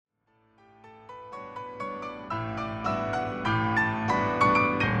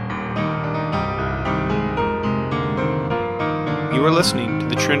You are listening to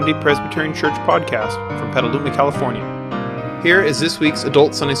the Trinity Presbyterian Church podcast from Petaluma, California. Here is this week's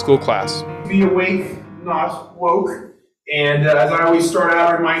Adult Sunday School class. Be awake, not woke. And as I always start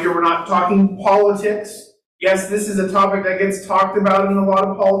out, a reminder, we're not talking politics. Yes, this is a topic that gets talked about in a lot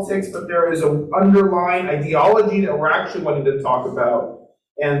of politics, but there is an underlying ideology that we're actually wanting to talk about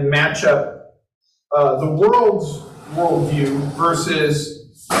and match up the world's worldview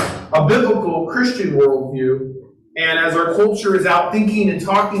versus a biblical Christian worldview. And as our culture is out thinking and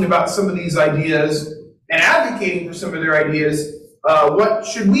talking about some of these ideas and advocating for some of their ideas, what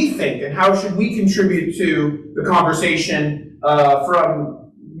should we think and how should we contribute to the conversation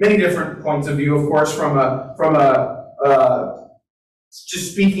from many different points of view? Of course, from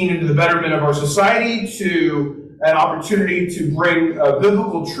just speaking into the betterment of our society, to an opportunity to bring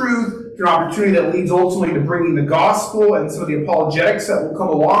biblical truth, to an opportunity that leads ultimately to bringing the gospel and some of the apologetics that will come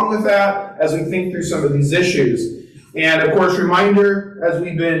along with that as we think through some of these issues. And of course, reminder, as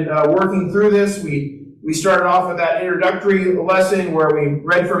we've been working through this, we started off with that introductory lesson where we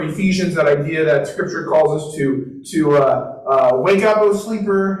read from Ephesians, that idea that Scripture calls us to wake up, O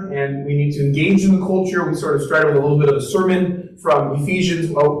sleeper, and we need to engage in the culture. We sort of started with a little bit of a sermon from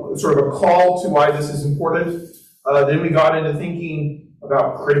Ephesians, sort of a call to why this is important. Then we got into thinking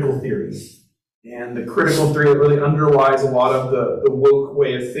about critical theory, and the critical theory that really underlies a lot of the woke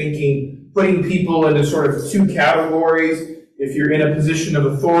way of thinking, putting people into sort of two categories. If you're in a position of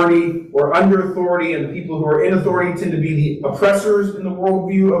authority or under authority, and the people who are in authority tend to be the oppressors in the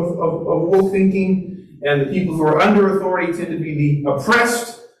worldview of woke thinking, and the people who are under authority tend to be the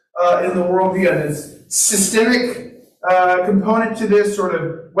oppressed in the worldview. And this systemic component to this, sort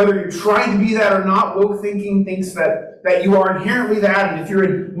of whether you're trying to be that or not, woke thinking thinks that you are inherently that. And if you're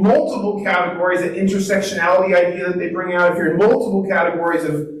in multiple categories, that intersectionality idea that they bring out, if you're in multiple categories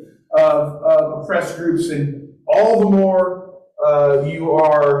of oppressed groups, and all the more you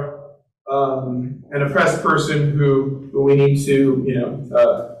are an oppressed person who we need to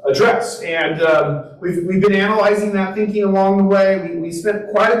address. And we've been analyzing that thinking along the way. We spent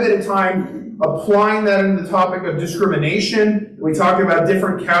quite a bit of time applying that into the topic of discrimination. We talked about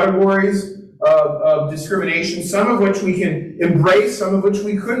different categories of discrimination, some of which we can embrace, some of which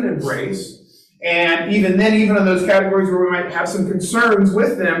we couldn't embrace. And even then, even in those categories where we might have some concerns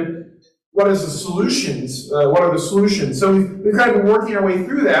with them, what are the solutions? So we've kind of been working our way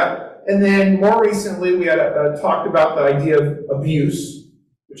through that. And then more recently, we had talked about the idea of abuse,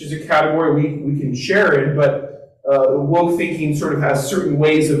 which is a category we can share in, but woke thinking sort of has certain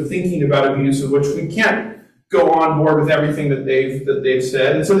ways of thinking about abuse, of which we can't go on board with everything that they've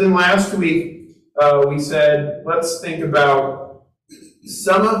said. And so then last week, we said, let's think about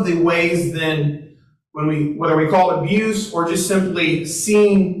some of the ways then, whether we call it abuse or just simply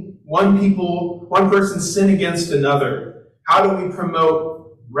seeing one person sin against another, how do we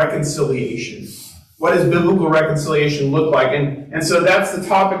promote reconciliation? What does biblical reconciliation look like? And so that's the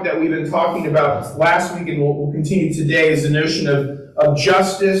topic that we've been talking about last week, and we'll continue today, is the notion of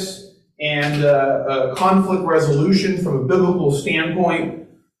justice and conflict resolution from a biblical standpoint.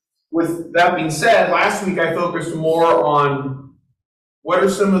 With that being said, last week I focused more on what are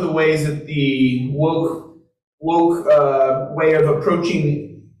some of the ways that the woke way of approaching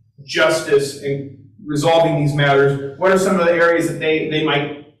justice and resolving these matters, what are some of the areas that they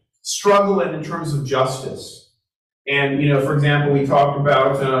might struggle in terms of justice? And, for example, we talked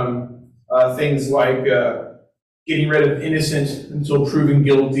about things like getting rid of innocent until proven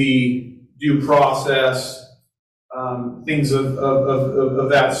guilty, due process, things of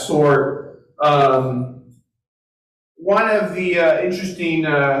that sort. One of the interesting,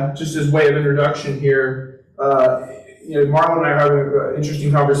 just as way of introduction here, Marlon and I are having an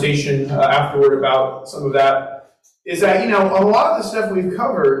interesting conversation afterward about some of that, is that, a lot of the stuff we've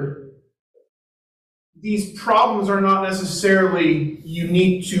covered, these problems are not necessarily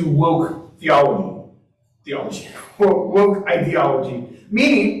unique to woke woke ideology.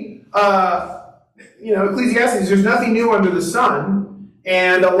 Meaning, Ecclesiastes, there's nothing new under the sun,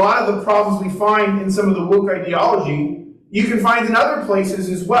 and a lot of the problems we find in some of the woke ideology, you can find in other places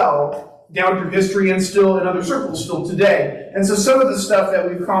as well, down through history and still in other circles still today. And so some of the stuff that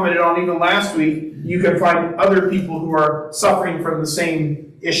we've commented on even last week, you can find other people who are suffering from the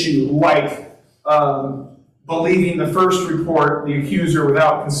same issue, like believing the first report, the accuser,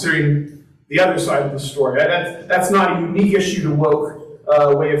 without considering the other side of the story. That's not a unique issue to woke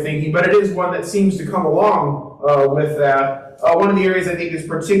way of thinking, but it is one that seems to come along with that. One of the areas I think is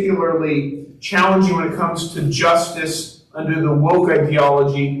particularly challenging when it comes to justice under the woke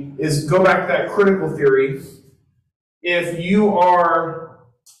ideology is go back to that critical theory. If you are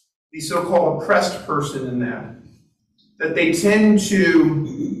the so-called oppressed person in that, that they tend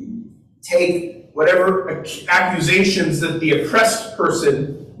to take whatever accusations that the oppressed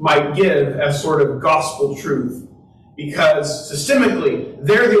person might give as sort of gospel truth. Because systemically,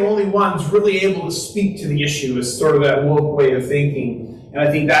 they're the only ones really able to speak to the issue, is sort of that woke way of thinking. And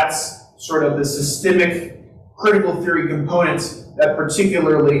I think that's sort of the systemic critical theory components that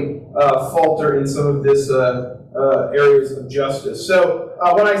particularly falter in some of this areas of justice. So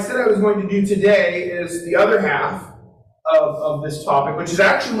what I said I was going to do today is the other half of this topic, which is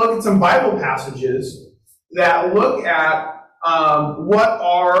actually look at some Bible passages that look at what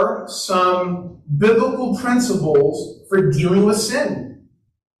are some biblical principles for dealing with sin.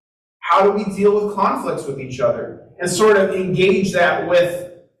 How do we deal with conflicts with each other? And sort of engage that with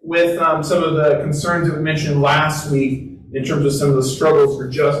some of the concerns that we mentioned last week in terms of some of the struggles for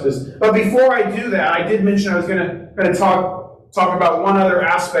justice. But before I do that, I did mention I was going to talk about one other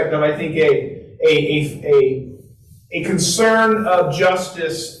aspect of, I think, a concern of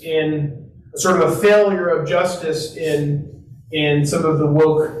justice in sort of a failure of justice in some of the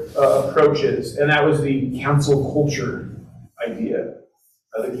woke approaches, and that was the cancel culture idea.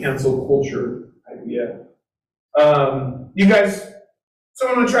 The cancel culture idea. You guys,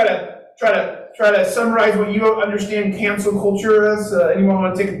 someone want to try to summarize what you understand cancel culture as? Anyone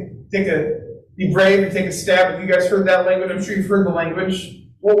want to be brave and take a stab? Have you guys heard that language? I'm sure you've heard the language.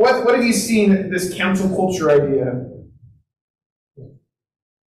 Well, what have you seen this cancel culture idea?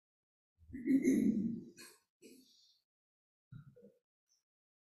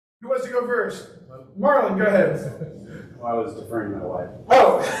 Who wants to go first? Marlon, go ahead. Well, I was deferring to my wife.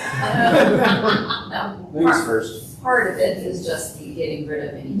 Oh! No, Ladies first. part of it is just the getting rid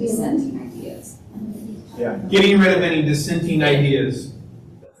of any dissenting ideas. Yeah, getting rid of any dissenting ideas.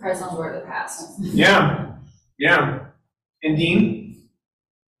 The present or the past. Yeah. And Dean?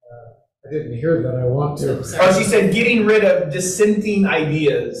 I didn't hear that. I want to. Oh, she said getting rid of dissenting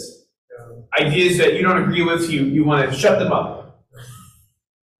ideas. Ideas that you don't agree with, you want to shut them up.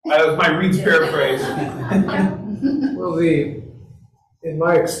 That was my Reed's paraphrase. Well, in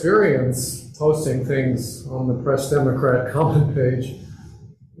my experience posting things on the Press Democrat comment page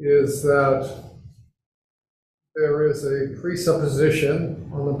is that there is a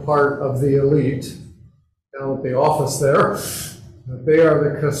presupposition on the part of the elite down at the office there that they are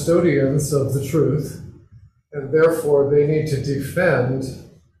the custodians of the truth, and therefore they need to defend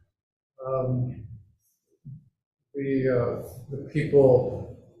the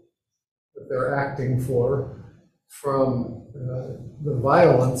people that they're acting for from the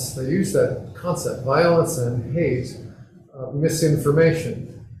violence. They use that concept, violence and hate,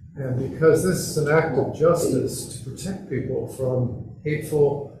 misinformation. And because this is an act of justice to protect people from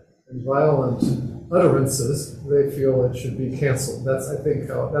hateful and violent utterances, they feel it should be canceled.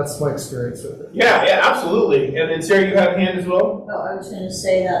 That's my experience with it. Yeah, absolutely. And then Sarah, you have a hand as well? Well, I was going to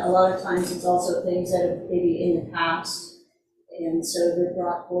say that a lot of times it's also things that have maybe in the past, and so they're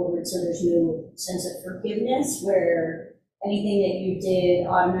brought forward, so there's no sense of forgiveness, where anything that you did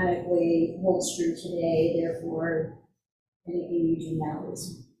automatically holds true today, therefore anything you do now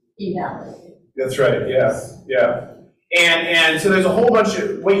is invalid. That's right, yeah. And so there's a whole bunch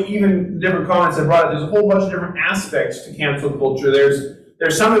of, even different comments I brought up, there's a whole bunch of different aspects to cancel culture.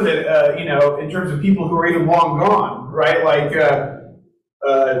 There's some of it, in terms of people who are even long gone, right? Like,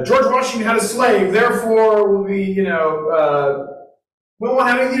 George Washington had a slave, therefore we'll be, we won't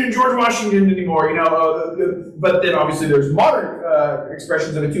have anything to do George Washington anymore, but then obviously there's modern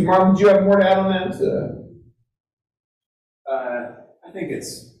expressions of it too. Marlon, do you have more to add on that? I think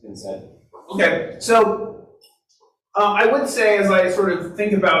it's been said. Okay, so I would say, as I sort of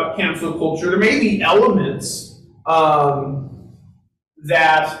think about cancel culture, there may be elements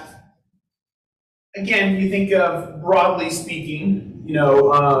that, again, you think of broadly speaking,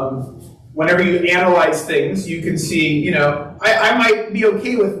 whenever you analyze things, you can see, I might be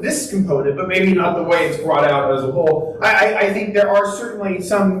okay with this component, but maybe not the way it's brought out as a whole. I think there are certainly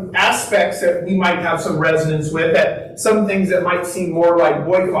some aspects that we might have some resonance with, that some things that might seem more like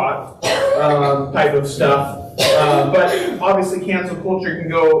boycott type of stuff. But obviously cancel culture can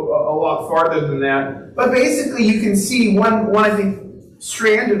go a lot farther than that. But basically you can see one I think,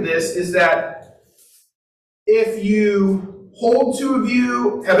 strand of this is that if you hold to a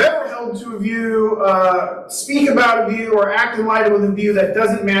view, have ever held to a view, speak about a view, or act in light of a view that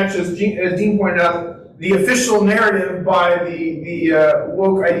doesn't match, as Dean pointed out, the official narrative by the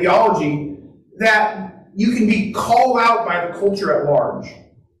woke ideology, that you can be called out by the culture at large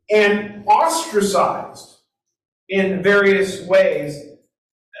and ostracized in various ways.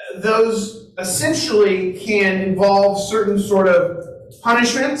 Those essentially can involve certain sort of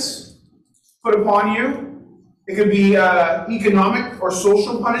punishments put upon you. It could be economic or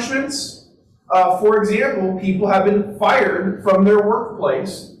social punishments. For example, people have been fired from their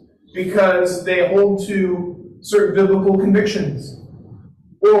workplace because they hold to certain biblical convictions.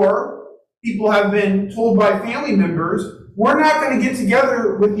 Or people have been told by family members, we're not going to get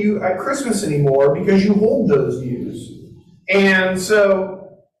together with you at Christmas anymore because you hold those views. And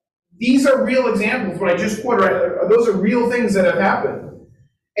so these are real examples. What I just quoted, right, those are real things that have happened.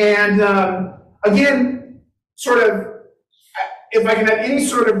 And again, sort of, if I can have any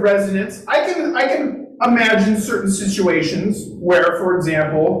sort of resonance, I can imagine certain situations where, for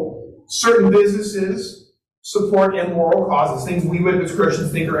example, certain businesses support immoral causes, things we would as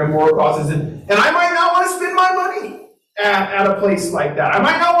Christians think are immoral causes, and I might not want to spend my money at a place like that. I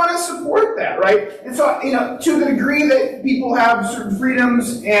might not want to support that, right? And so, to the degree that people have certain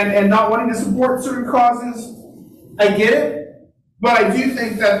freedoms and not wanting to support certain causes, I get it. But I do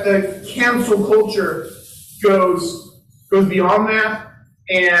think that the cancel culture goes beyond that,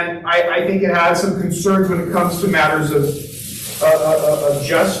 and I think it has some concerns when it comes to matters of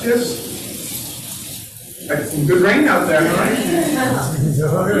justice. That's some good rain out there, right?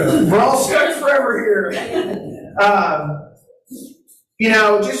 We're all stuck forever here.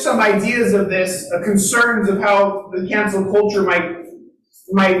 Just some ideas of this, concerns of how the cancel culture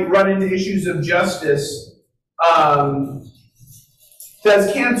might run into issues of justice.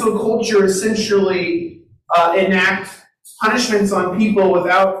 Does cancel culture essentially enact punishments on people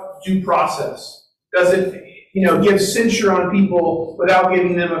without due process? Does it, give censure on people without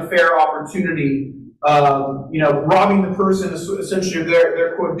giving them a fair opportunity? Robbing the person essentially of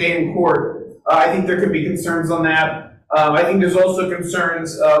their quote day in court. I think there could be concerns on that. I think there's also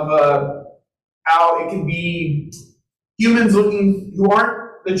concerns of how it can be humans who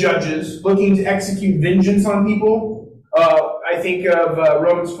aren't the judges looking to execute vengeance on people. I think of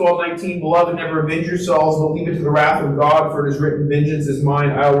Romans 12:19, beloved, never avenge yourselves, but leave it to the wrath of God, for it is written, vengeance is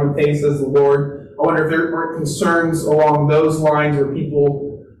mine, I will repay, says the Lord. I wonder if there are concerns along those lines where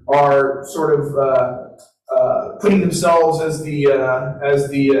people are sort of putting themselves as the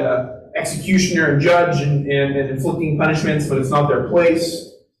executioner and judge and inflicting punishments, but it's not their place.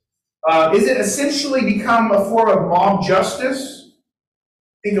 Is it essentially become a form of mob justice?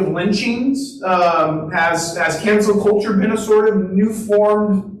 Think of lynchings. Has cancel culture been a sort of new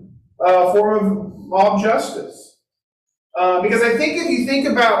form of mob justice? Because I think if you think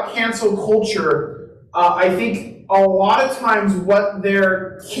about cancel culture, I think a lot of times what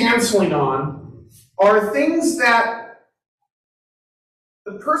they're canceling on are things that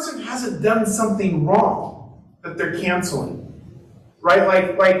the person hasn't done something wrong that they're canceling,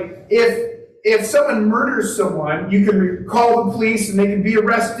 right? Like if someone murders someone, you can call the police and they can be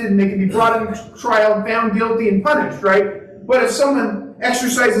arrested and they can be brought into trial, found guilty, and punished, right? But if someone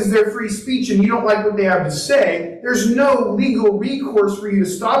exercises their free speech and you don't like what they have to say, there's no legal recourse for you to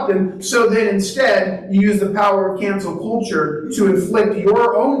stop them. So then instead, you use the power of cancel culture to inflict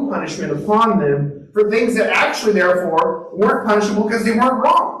your own punishment upon them for things that actually, therefore, weren't punishable because they weren't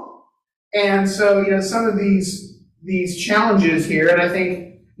wrong. And so, some of these challenges here, and I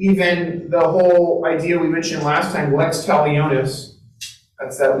think even the whole idea we mentioned last time, lex talionis,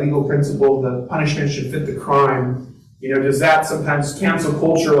 that's that legal principle, the punishment should fit the crime. Does that sometimes cancel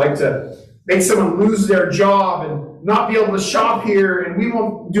culture like to make someone lose their job and not be able to shop here and we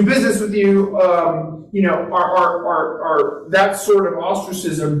won't do business with you? That sort of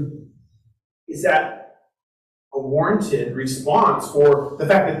ostracism, is that a warranted response for the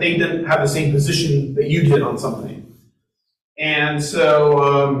fact that they didn't have the same position that you did on something? And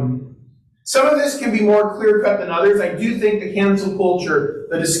so some of this can be more clear-cut than others. I do think the cancel culture,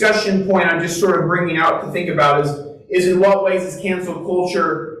 the discussion point I'm just sort of bringing out to think about is in what ways is cancel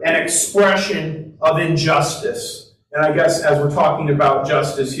culture an expression of injustice? And I guess as we're talking about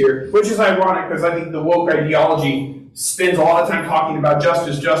justice here, which is ironic because I think the woke ideology spends a lot of time talking about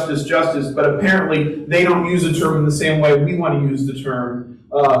justice, but apparently they don't use the term in the same way we want to use the term,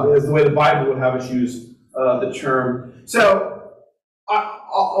 as the way the Bible would have us use the term. So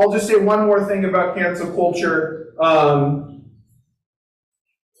I'll just say one more thing about cancel culture.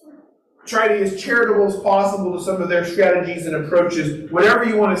 Try to be as charitable as possible to some of their strategies and approaches. Whatever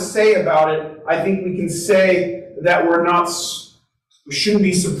you want to say about it, I think we can say that we shouldn't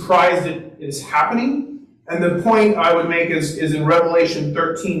be surprised it is happening. And the point I would make is in Revelation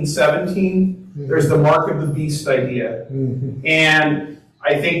 13:17, there's the mark of the beast idea. Mm-hmm. And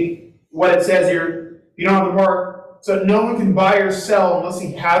I think what it says here, you don't have the mark, so no one can buy or sell unless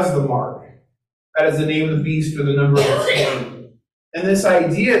he has the mark. That is the name of the beast or the number of its name. And this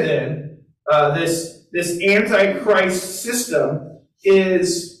idea then, this antichrist system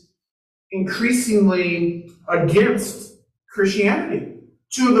is increasingly against Christianity.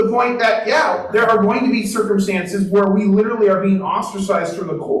 To the point that, yeah, there are going to be circumstances where we literally are being ostracized from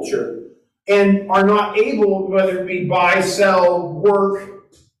the culture and are not able, whether it be buy, sell, work,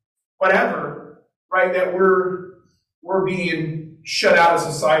 whatever, right, that we're being shut out of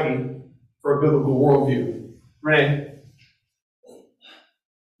society for a biblical worldview. Renee?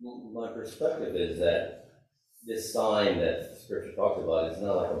 My perspective is that this sign that Scripture talks about is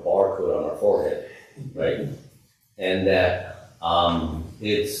not like a barcode on our forehead, right? And that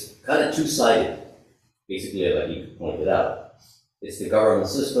it's kind of two-sided, basically, like you pointed out. It's the government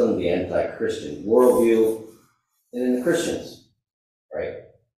system, the anti-Christian worldview, and then the Christians, right?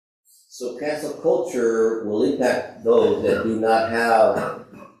 So cancel culture will impact those that do not have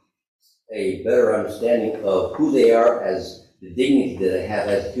a better understanding of who they are as the dignity that they have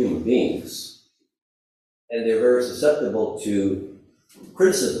as human beings. And they're very susceptible to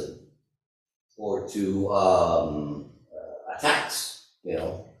criticism or to attacks, you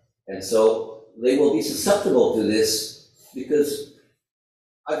know. And so they will be susceptible to this because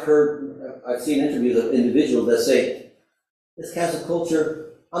I've seen interviews of individuals that say, this cancel culture,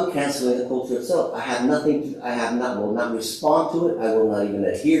 I'm canceling the culture itself. Will not respond to it. I will not even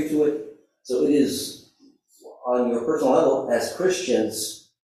adhere to it. So it is, on your personal level, as Christians,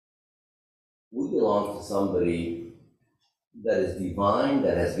 we belong to somebody that is divine,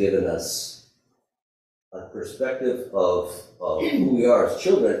 that has given us a perspective of who we are as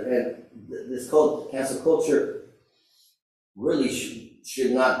children. And this cancel culture really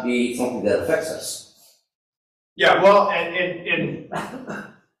should not be something that affects us. Yeah, well, and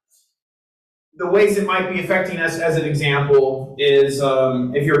the ways it might be affecting us, as an example, is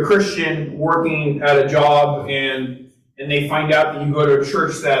if you're a Christian working at a job and they find out that you go to a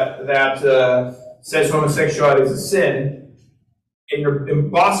church that says homosexuality is a sin, and your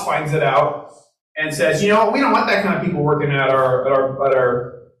boss finds it out and says, you know, we don't want that kind of people working at our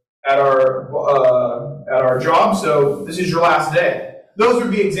job, so this is your last day. Those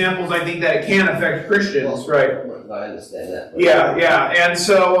would be examples, I think, that it can affect Christians, right? I understand that. Yeah, and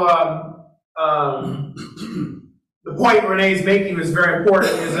so the point Renee's making is very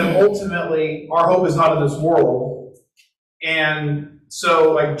important, is that ultimately our hope is not in this world. And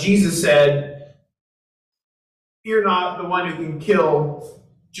so, like Jesus said, fear not the one who can kill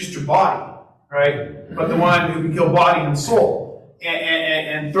just your body, right? But the one who can kill body and soul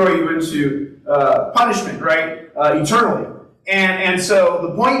and throw you into punishment, right? Eternally. And so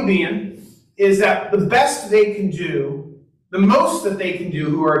the point being is that the best they can do, the most that they can do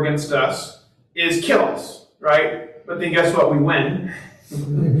who are against us, is kill us, right? But then guess what? We win.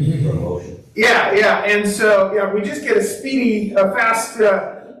 Promotion. Yeah. And so, yeah, we just get a speedy, fast,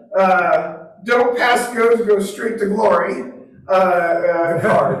 don't pass go straight to glory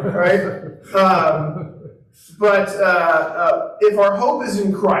card, right? But if our hope is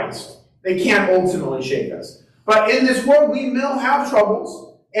in Christ, they can't ultimately shake us. But in this world, we will have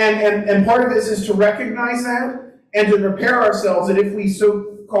troubles, and part of this is to recognize that and to prepare ourselves that if we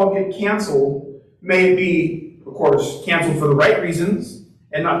so-called get canceled, may be, of course, canceled for the right reasons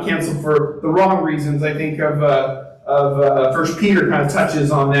and not canceled for the wrong reasons. I think of 1 Peter kind of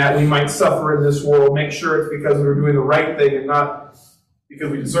touches on that. We might suffer in this world. Make sure it's because we were doing the right thing and not because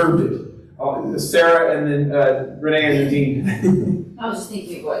we deserved it. Sarah and then Renee and Nadine. I was just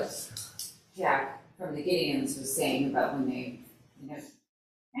thinking of what Jack from the Gideons was saying about when they,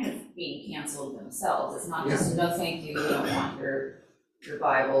 kind of being canceled themselves. It's not just, no thank you, we don't want your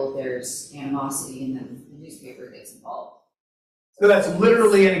Bible, there's animosity, and then the newspaper gets involved. So that's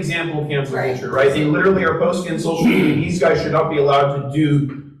literally an example of cancel culture, right? They literally are posting on social media. These guys should not be allowed to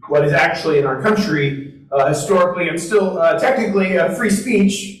do what is actually in our country, historically and still technically free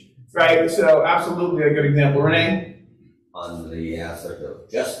speech, right? So absolutely a good example. Renee? On the aspect of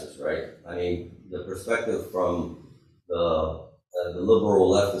justice, right? I mean, the perspective from the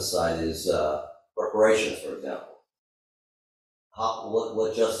liberal leftist side is reparations, for example.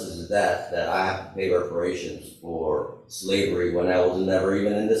 What justice is that I have to pay reparations for slavery when I was never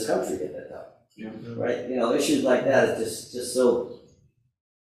even in this country at that time? Yeah. Right? Issues like that is just so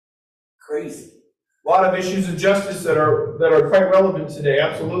crazy. A lot of issues of justice that are quite relevant today.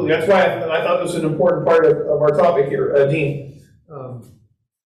 Absolutely. That's why I thought this was an important part of our topic here. Dean?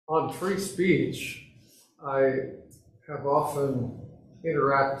 On free speech, I have often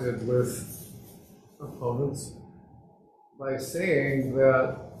interacted with opponents by saying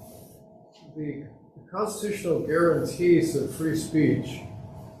that the constitutional guarantees of free speech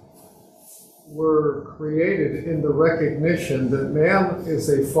were created in the recognition that man is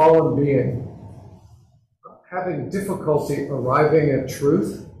a fallen being, having difficulty arriving at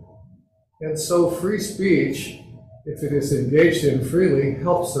truth And so free speech, if it is engaged in freely,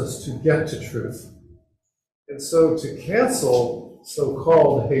 helps us to get to truth. And so to cancel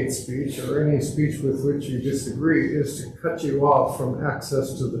so-called hate speech or any speech with which you disagree is to cut you off from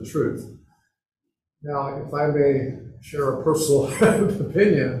access to the truth. Now, if I may share a personal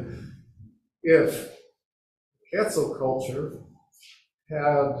opinion, if cancel culture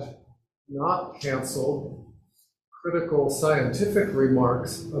had not canceled critical scientific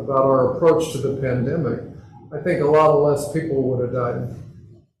remarks about our approach to the pandemic, I think a lot less people would have died,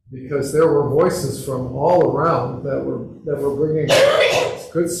 because there were voices from all around that were bringing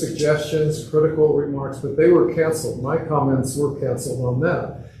good suggestions, critical remarks, but they were canceled. My comments were canceled on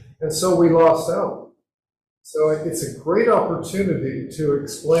that. And so we lost out. So it's a great opportunity to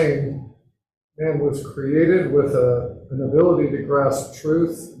explain man was created with an ability to grasp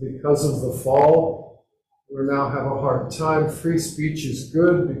truth because of the fall. We now have a hard time. Free speech is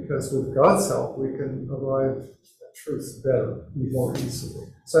good because with God's help, we can arrive at truth better, more easily.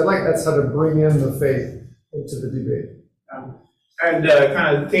 So that's how to bring in the faith into the debate. And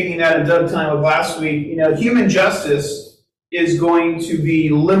kind of taking that and dovetailing with last week, human justice is going to be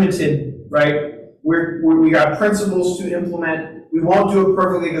limited, right? We got principles to implement. We won't do it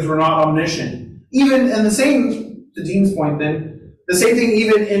perfectly because we're not omniscient. Even, and the same, to Dean's point then, the same thing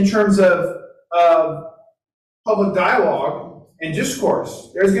even in terms of public dialogue and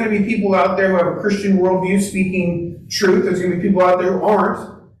discourse. There's going to be people out there who have a Christian worldview speaking truth. There's going to be people out there who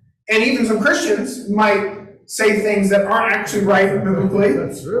aren't. And even some Christians might say things that aren't actually right biblically.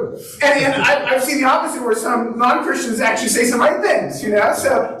 That's true. And I've seen the opposite, where some non-Christians actually say some right things,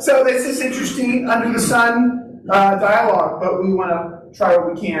 So it's this interesting under the sun dialogue, but we want to try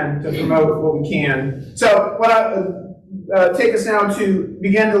what we can to promote what we can. So what I take us now to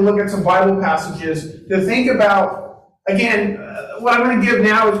begin to look at some Bible passages to think about, again, what I'm going to give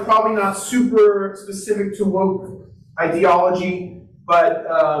now is probably not super specific to woke ideology, but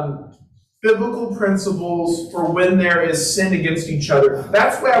biblical principles for when there is sin against each other.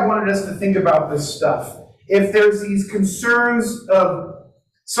 That's why I wanted us to think about this stuff. If there's these concerns of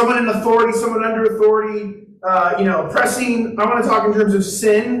someone in authority, someone under authority, oppressing, I want to talk in terms of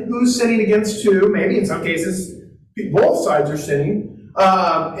sin. Who's sinning against who? Maybe in some cases, both sides are sinning.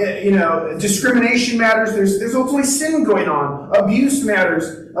 Discrimination matters. There's ultimately sin going on. Abuse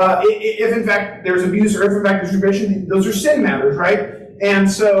matters. If in fact there's abuse, or if in fact there's discrimination, those are sin matters, right? And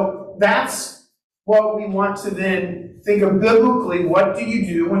so that's what we want to then think of biblically. What do you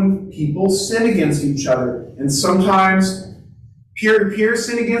do when people sin against each other? And sometimes peer-to-peer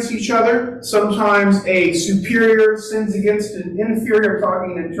sin against each other. Sometimes a superior sins against an inferior,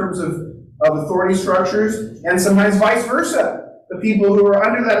 talking in terms of authority structures. And sometimes vice versa. The people who are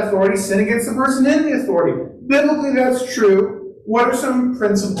under that authority sin against the person in the authority. Biblically, that's true. What are some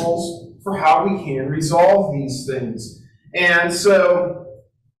principles for how we can resolve these things? And so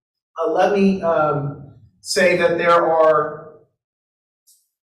let me say that there are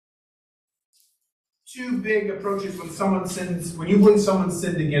two big approaches when you believe someone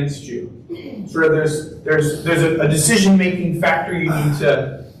sinned against you. Sort of there's a decision-making factor you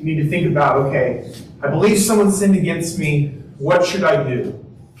need to think about. Okay, I believe someone sinned against me. What should I do?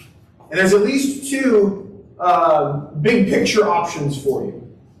 And there's at least two big picture options for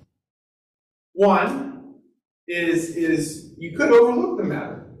you. One is you could overlook the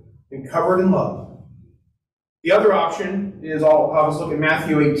matter and cover it in love. The other option is I'll have us look at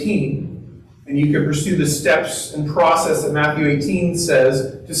Matthew 18, and you could pursue the steps and process that Matthew 18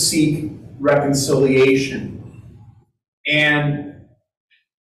 says to seek reconciliation. And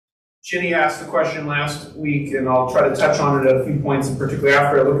Jenny asked the question last week, and I'll try to touch on it at a few points, in particular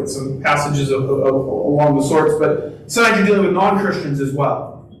after I look at some passages along the sorts, but sometimes you're dealing with non-Christians as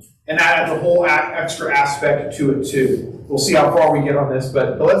well. And that adds a whole extra aspect to it too. We'll see how far we get on this,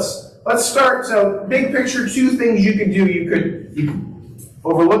 but let's start. So, big picture, two things you could do. You could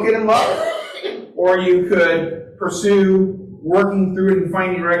overlook it in love, or you could pursue working through it and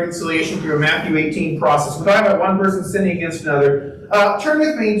finding reconciliation through a Matthew 18 process. We're talking about one person sinning against another. Turn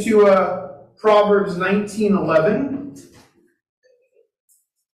with me to Proverbs 19:11.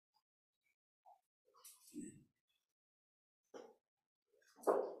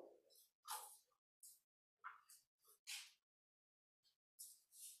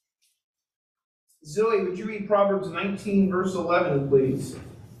 Zilly, would you read Proverbs 19, verse 11, please?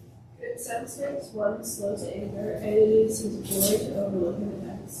 Good sense makes one slow to anger, and it is his joy to overlook an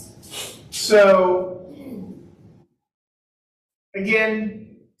offense. So,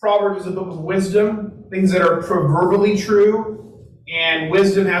 again, Proverbs is a book of wisdom, things that are proverbially true, and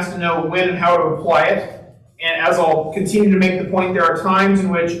wisdom has to know when and how to apply it. And as I'll continue to make the point, there are times in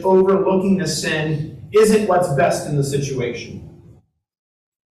which overlooking a sin isn't what's best in the situation.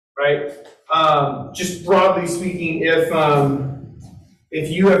 Right? Just broadly speaking, if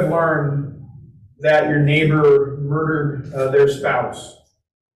you have learned that your neighbor murdered their spouse,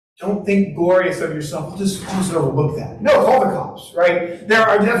 don't think glorious of yourself. I'll just overlook that. No, call the cops, right? There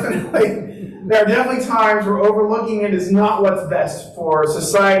are definitely times where overlooking it is not what's best for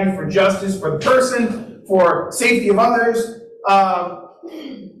society, for justice, for the person, for safety of others.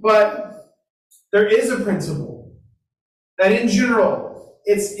 But there is a principle that, in general,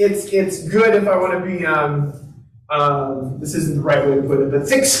 it's good if I want to be this isn't the right way to put it, but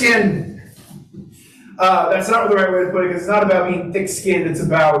thick-skinned. That's not the right way to put it, because it's not about being thick-skinned. It's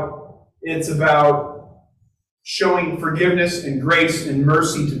about showing forgiveness and grace and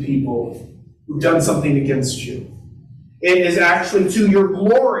mercy to people who've done something against you. It is actually to your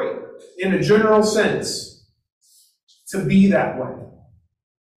glory, in a general sense, to be that way.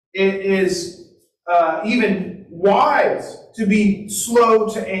 It is even wise to be slow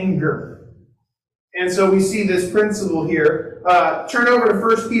to anger. And so we see this principle here. Turn over to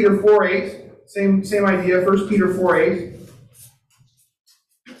 1 Peter 4:8. Same idea, 1 Peter 4:8.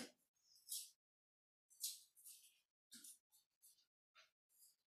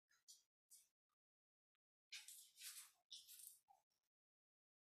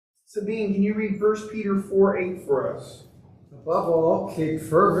 Sabine, can you read 1 Peter 4:8 for us? Above all, keep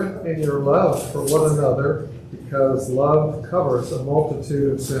fervent in your love for one another, because love covers a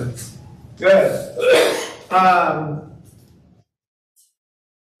multitude of sins. Good.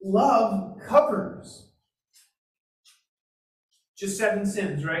 Love covers just 7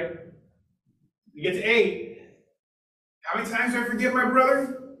 sins, right? We get to 8. How many times do I forgive my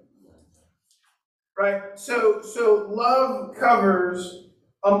brother? Right? So love covers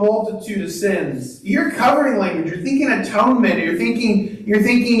a multitude of sins. You're covering language. You're thinking atonement. You're thinking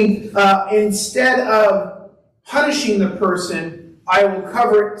instead of punishing the person, I will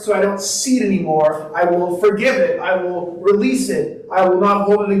cover it so I don't see it anymore. I will forgive it. I will release it. I will not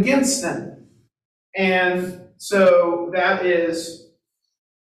hold it against them. And so that is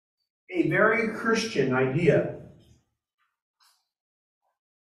a very Christian idea.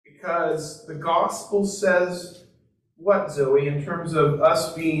 Because the gospel says what, Zoe, in terms of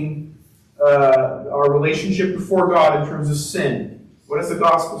us being our relationship before God in terms of sin? What does the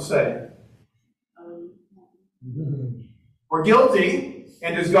gospel say? We're guilty,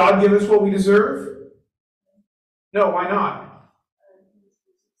 and does God give us what we deserve? No, why not?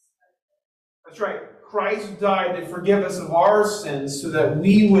 That's right. Christ died to forgive us of our sins so that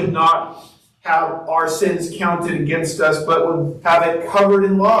we would not have our sins counted against us, but would have it covered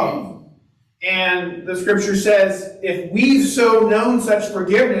in love. And the scripture says, if we've so known such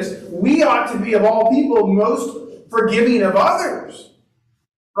forgiveness, we ought to be, of all people, most forgiving of others.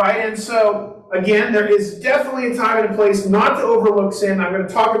 Right? And so, again, there is definitely a time and a place not to overlook sin. I'm going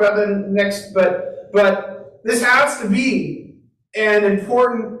to talk about that next, but this has to be an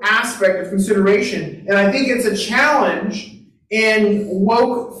important aspect of consideration. And I think it's a challenge in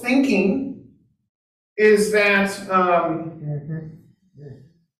woke thinking is that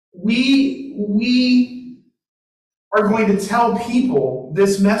we are going to tell people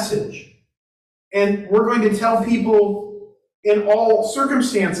this message. And we're going to tell people in all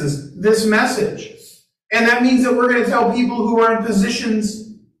circumstances this message. And that means that we're going to tell people who are in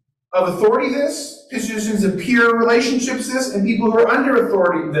positions of authority this, positions of peer relationships this, and people who are under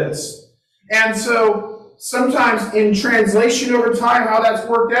authority this. And so sometimes in translation over time, how that's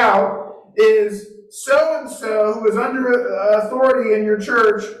worked out is so-and-so who is under authority in your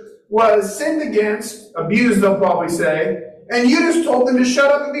church was sinned against, abused, they'll probably say, and you just told them to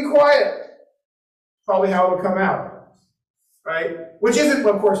shut up and be quiet. Probably how it would come out. Right? Which isn't,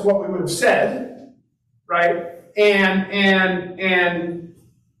 of course, what we would have said, right? And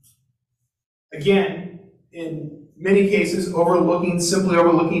again, in many cases, simply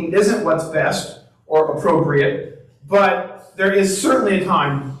overlooking isn't what's best or appropriate, but there is certainly a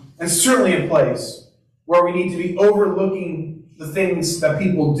time and certainly a place where we need to be overlooking the things that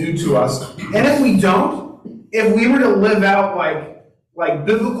people do to us. And if we don't, if we were to live out like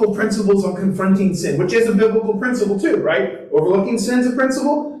biblical principles on confronting sin, which is a biblical principle too, right? Overlooking sin is a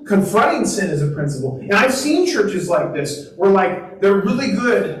principle, confronting sin is a principle. And I've seen churches like this, where they're really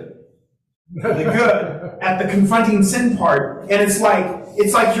good at the confronting sin part. And it's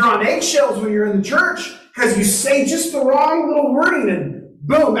like you're on eggshells when you're in the church, because you say just the wrong little wording and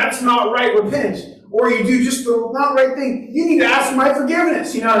boom, that's not right, repent. Or you do just the not right thing, you need to ask my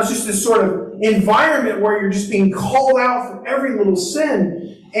forgiveness. It's just this sort of environment where you're just being called out for every little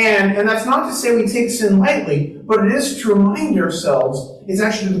sin. And that's not to say we take sin lightly, but it is to remind ourselves it's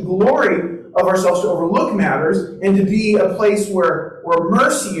actually the glory of ourselves to overlook matters and to be a place where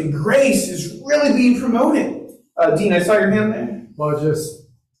mercy and grace is really being promoted. Dean, I saw your hand there. Well, just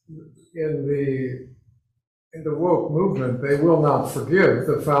in the woke movement, they will not forgive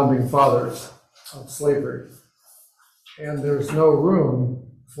the founding fathers of slavery. And there's no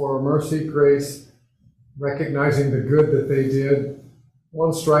room for mercy, grace, recognizing the good that they did.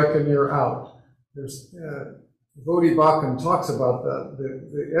 One strike and you're out. There's Vodi Bakum talks about that,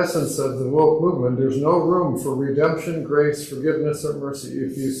 the essence of the woke movement. There's no room for redemption, grace, forgiveness, or mercy.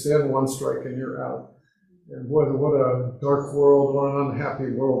 If you sin, one strike and you're out. And what a dark world, what an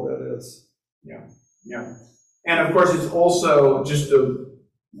unhappy world that is. Yeah. And of course, it's also just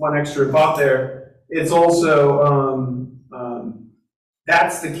one extra thought there. It's also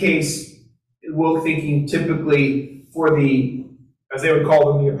that's the case in woke thinking typically for the, as they would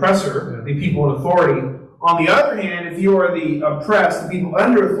call them, the oppressor, the people in authority. On the other hand, if you are the oppressed, the people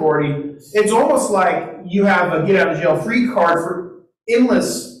under authority, it's almost like you have a get out of jail free card for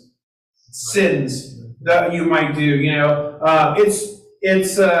endless sins that you might do.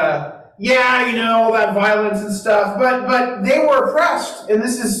 All that violence and stuff, but they were oppressed, and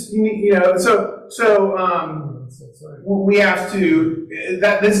this is we have to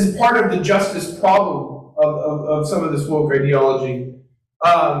this is part of the justice problem of some of this woke ideology.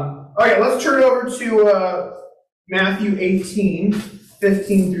 Okay, let's turn over to Matthew 18,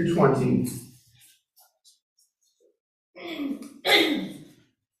 15 through 20.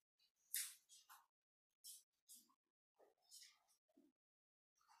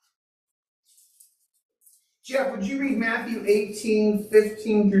 Jeff, would you read Matthew 18,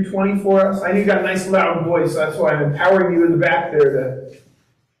 15 through 20 for us? I know you got a nice loud voice, so that's why I'm empowering you in the back there.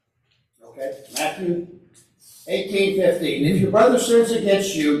 Okay, Matthew 18:15. If your brother sins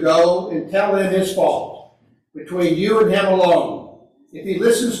against you, go and tell him his fault, between you and him alone. If he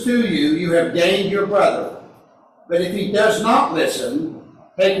listens to you, you have gained your brother. But if he does not listen,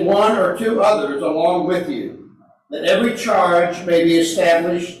 take one or two others along with you, that every charge may be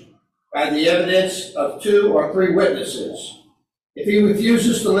established by the evidence of 2 or 3 witnesses. If he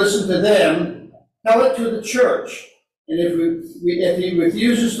refuses to listen to them, tell it to the church. And if he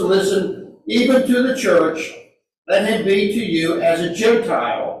refuses to listen even to the church, let him be to you as a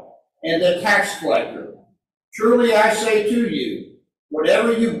Gentile and a tax collector. Truly I say to you,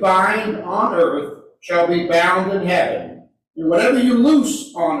 whatever you bind on earth shall be bound in heaven, and whatever you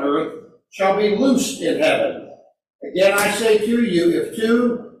loose on earth shall be loosed in heaven. Again I say to you, if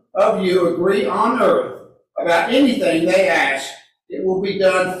 2 of you agree on earth about anything they ask, it will be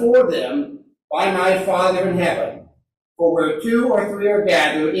done for them by my Father in heaven. For where 2 or 3 are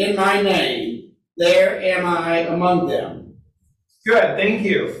gathered in my name, there am I among them. Good, thank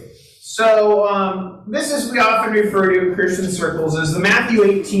you. So this is we often refer to in Christian circles as the Matthew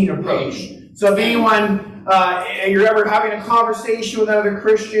 18 approach. So if anyone, you're ever having a conversation with another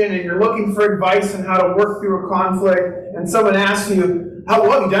Christian and you're looking for advice on how to work through a conflict, and someone asks you, how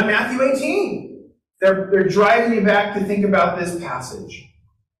well have you done Matthew 18? They're driving you back to think about this passage.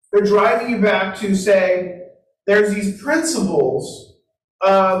 They're driving you back to say, there's these principles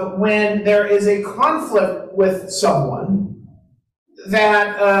of when there is a conflict with someone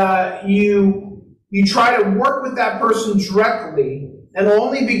that you try to work with that person directly and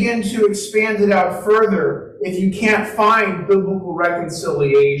only begin to expand it out further if you can't find biblical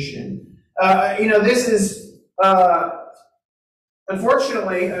reconciliation. This is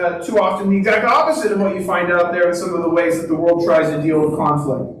unfortunately too often the exact opposite of what you find out there in some of the ways that the world tries to deal with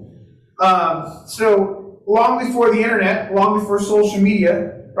conflict. So long before the internet, long before social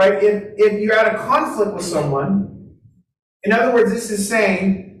media, right, if you had a conflict with someone, in other words, this is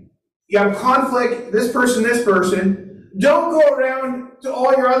saying you have a conflict, this person, don't go around to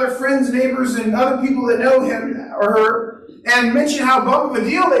all your other friends, neighbors, and other people that know him or her and mention how bump of a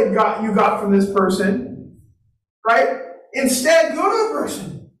deal you got from this person, right? Instead, go to the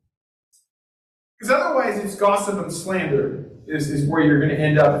person. Because otherwise it's gossip and slander is where you're going to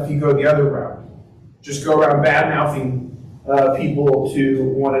end up if you go the other route. Just go around bad-mouthing people to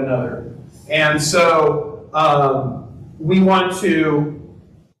one another. And so we want to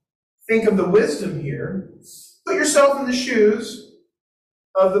think of the wisdom here. Put yourself in the shoes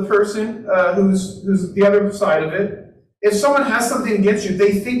of the person who's the other side of it. If someone has something against you,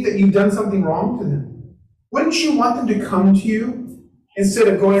 they think that you've done something wrong to them. Wouldn't you want them to come to you instead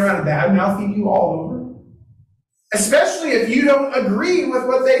of going around bad-mouthing you all over? Especially if you don't agree with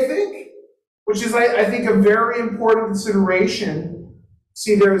what they think, which is, I think, a very important consideration.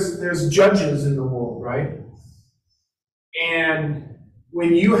 See, there's judges in the world, right? And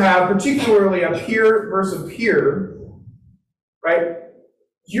when you have particularly a peer versus peer, right?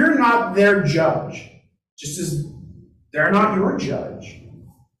 You're not their judge, just as they're not your judge.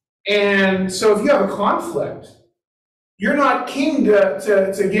 And so if you have a conflict, you're not king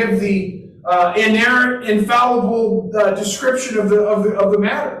to give the inerrant, infallible description of the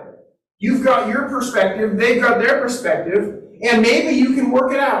matter. You've got your perspective, they've got their perspective, and maybe you can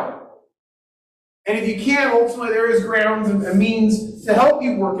work it out. And if you can't, ultimately there is grounds and means to help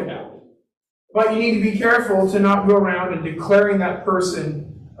you work it out. But you need to be careful to not go around and declaring that person,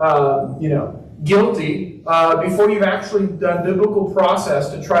 guilty before you've actually done biblical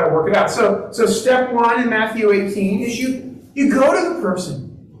process to try to work it out. So step one in Matthew 18 is you go to the person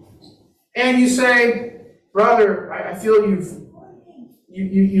and you say, brother, I feel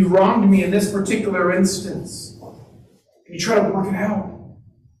you've wronged me in this particular instance. And you try to work it out.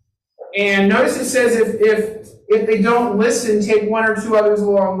 And notice it says if they don't listen, take one or two others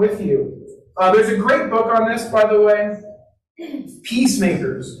along with you. There's a great book on this, by the way,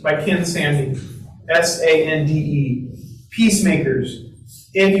 Peacemakers by Ken Sande, Sande, Peacemakers.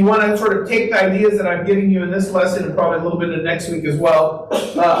 If you want to sort of take the ideas that I'm giving you in this lesson and probably a little bit of next week as well,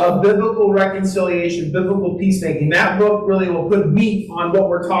 of biblical reconciliation, biblical peacemaking, that book really will put meat on what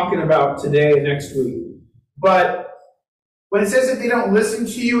we're talking about today and next week. But when it says if they don't listen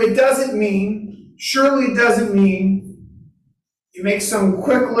to you, it doesn't mean, surely it doesn't mean you make some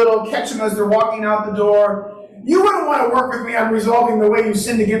quick little catch them as they're walking out the door. You wouldn't want to work with me on resolving the way you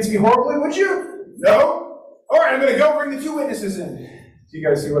sinned against me horribly, would you? No? All right, I'm going to go bring the two witnesses in. Do you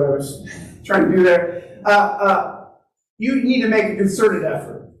guys see what I was trying to do there? You need to make a concerted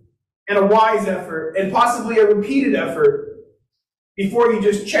effort and a wise effort and possibly a repeated effort before you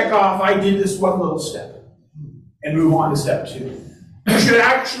just check off, I did this one little step and move on to step two. You should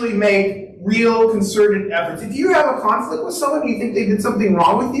actually make real concerted efforts. If you have a conflict with someone and you think they did something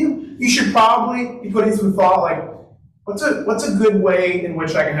wrong with you, you should probably be putting some thought like, what's a good way in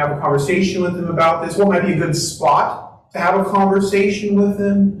which I can have a conversation with them about this? What might be a good spot to have a conversation with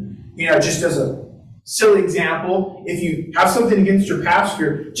them? Just as a silly example, if you have something against your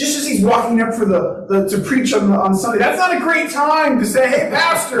pastor, just as he's walking up for to preach on Sunday, that's not a great time to say, hey,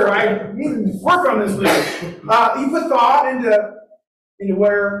 pastor, I need to work on this thing. You put thought into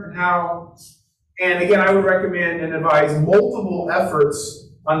where and how. And again, I would recommend and advise multiple efforts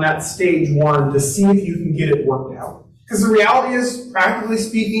on that stage one to see if you can get it worked out. Because the reality is, practically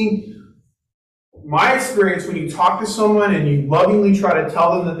speaking, my experience when you talk to someone and you lovingly try to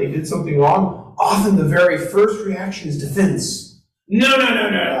tell them that they did something wrong, often the very first reaction is defense.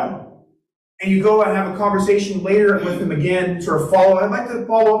 No. And you go and have a conversation later with them again, sort of follow. I'd like to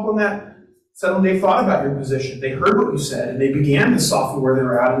follow up on that. Suddenly they thought about your position. They heard what you said, and they began to soften where they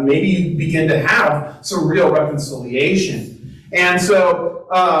were at, and maybe you begin to have some real reconciliation. And so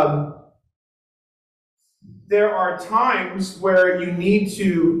there are times where you need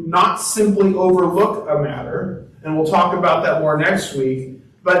to not simply overlook a matter, and we'll talk about that more next week,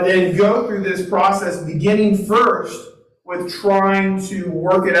 but then go through this process beginning first with trying to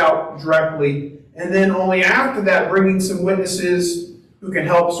work it out directly, and then only after that bringing some witnesses who can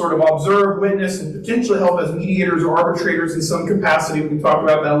help sort of observe, witness, and potentially help as mediators or arbitrators in some capacity. We can talk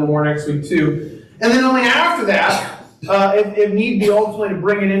about that a little more next week too. And then only after that, if need be, ultimately to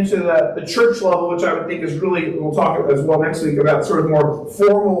bring it into the church level, which I would think is really, we'll talk as well next week about sort of more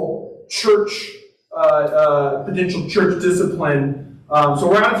formal church, potential church discipline. So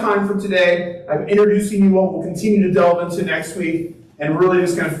we're out of time for today. I'm introducing you what we'll continue to delve into next week, and really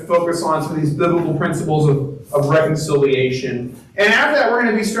just going to focus on some of these biblical principles of reconciliation. And after that, we're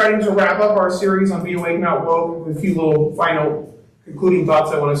going to be starting to wrap up our series on Be Awake, Not Woke with a few little final concluding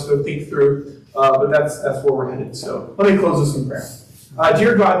thoughts I want us to think through. But that's where we're headed. So let me close with some prayer.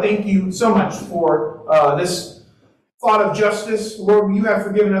 Dear God, thank you so much for this thought of justice. Lord, you have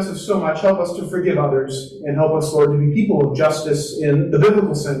forgiven us of so much. Help us to forgive others, and help us, Lord, to be people of justice in the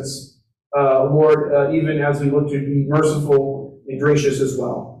biblical sense. Lord, even as we look to be merciful and gracious as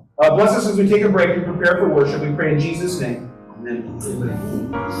well. Bless us as we take a break and prepare for worship. We pray in Jesus' name.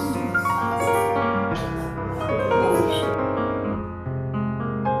 Amen.